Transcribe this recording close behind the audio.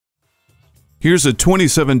Here's a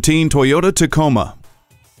 2017 Toyota Tacoma.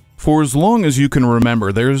 For as long as you can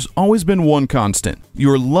remember, there's always been one constant: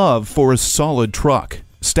 your love for a solid truck.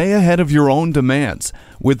 Stay ahead of your own demands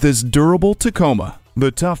with this durable Tacoma. The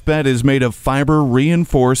tough bed is made of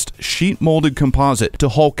fiber-reinforced, sheet-molded composite to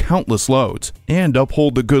haul countless loads and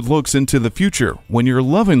uphold the good looks into the future when you're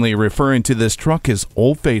lovingly referring to this truck as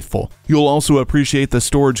Old Faithful. You'll also appreciate the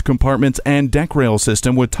storage compartments and deck rail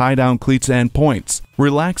system with tie-down cleats and points.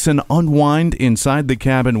 Relax and unwind inside the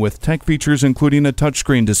cabin with tech features including a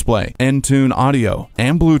touchscreen display, Entune audio,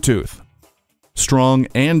 and Bluetooth. Strong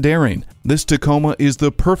and daring, this Tacoma is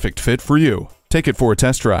the perfect fit for you. Take it for a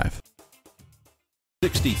test drive.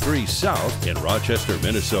 63 South in Rochester,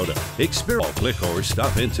 Minnesota. Experience, click or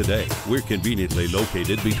stop in today. We're conveniently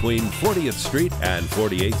located between 40th Street and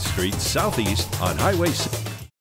 48th Street Southeast on Highway 6.